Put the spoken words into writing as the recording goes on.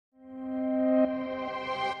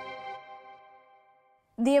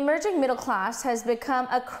The emerging middle class has become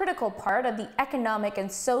a critical part of the economic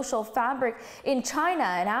and social fabric in China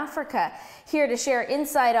and Africa. Here to share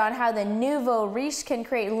insight on how the Nouveau Riche can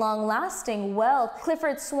create long-lasting wealth,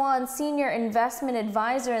 Clifford Swan, Senior Investment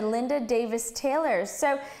Advisor, and Linda Davis-Taylor.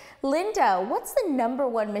 So, Linda, what's the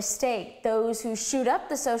 #1 mistake those who shoot up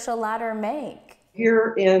the social ladder make?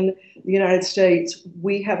 Here in the United States,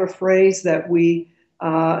 we have a phrase that we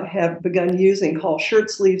have begun using called shirt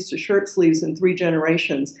sleeves to shirt sleeves in 3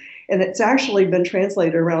 generations. And it's actually been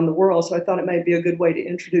translated around the world, so I thought it might be a good way to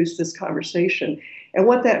introduce this conversation. And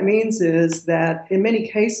what that means is that in many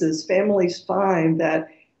cases, families find that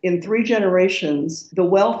in 3 generations, the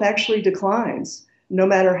wealth actually declines, no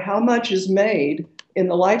matter how much is made in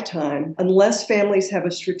the lifetime, unless families have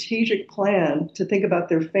a strategic plan to think about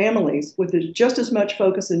their families with just as much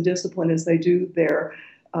focus and discipline as they do their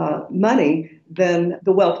money, then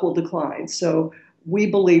the wealth will decline. So we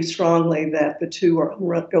believe strongly that the two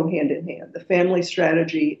go hand in hand, the family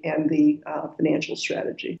strategy and the financial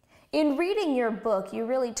strategy. In reading your book, you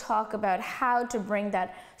really talk about how to bring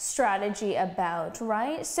that strategy about,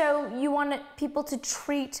 right? So you want people to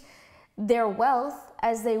treat their wealth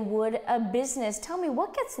as they would a business. Tell me,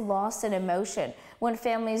 what gets lost in emotion when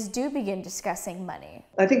families do begin discussing money?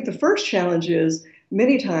 I think the first challenge is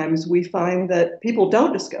many times we find that people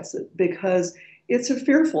don't discuss it because it's a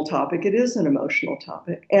fearful topic. It is an emotional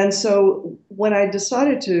topic. And so when I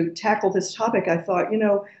decided to tackle this topic, I thought,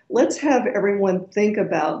 let's have everyone think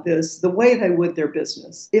about this the way they would their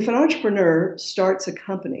business. If an entrepreneur starts a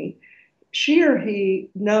company, she or he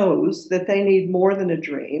knows that they need more than a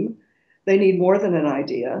dream. They need more than an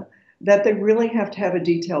idea, that they really have to have a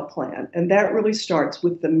detailed plan. And that really starts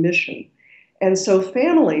with the mission. And so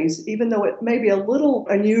families, even though it may be a little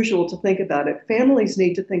unusual to think about it, families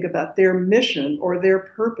need to think about their mission or their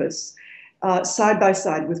purpose side by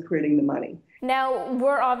side with creating the money. Now,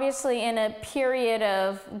 we're obviously in a period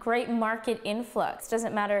of great market influx.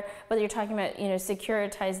 Doesn't matter whether you're talking about,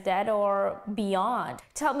 securitized debt or beyond.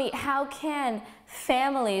 Tell me, how can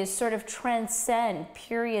families sort of transcend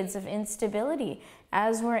periods of instability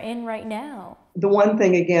as we're in right now? The one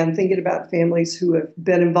thing, again, thinking about families who have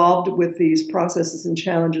been involved with these processes and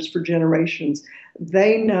challenges for generations,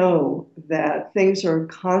 they know that things are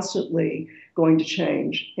constantly going to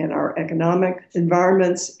change in our economic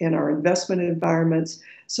environments, in our investment environments.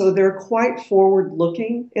 So they're quite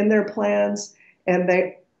forward-looking in their plans, and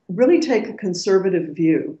they really take a conservative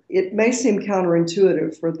view. It may seem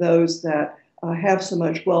counterintuitive for those that have so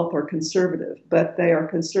much wealth or conservative, but they are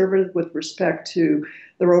conservative with respect to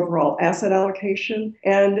their overall asset allocation,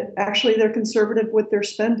 and actually they're conservative with their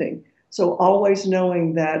spending. So always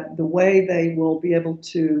knowing that the way they will be able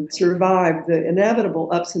to survive the inevitable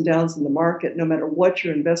ups and downs in the market, no matter what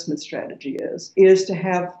your investment strategy is to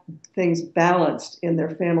have things balanced in their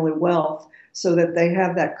family wealth so that they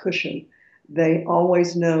have that cushion. They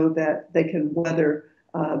always know that they can weather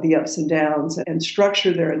the ups and downs and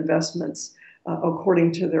structure their investments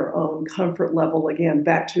according to their own comfort level. Again,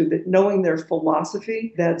 back to knowing their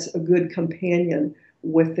philosophy, that's a good companion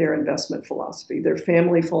with their investment philosophy, their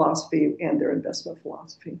family philosophy, and their investment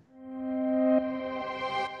philosophy.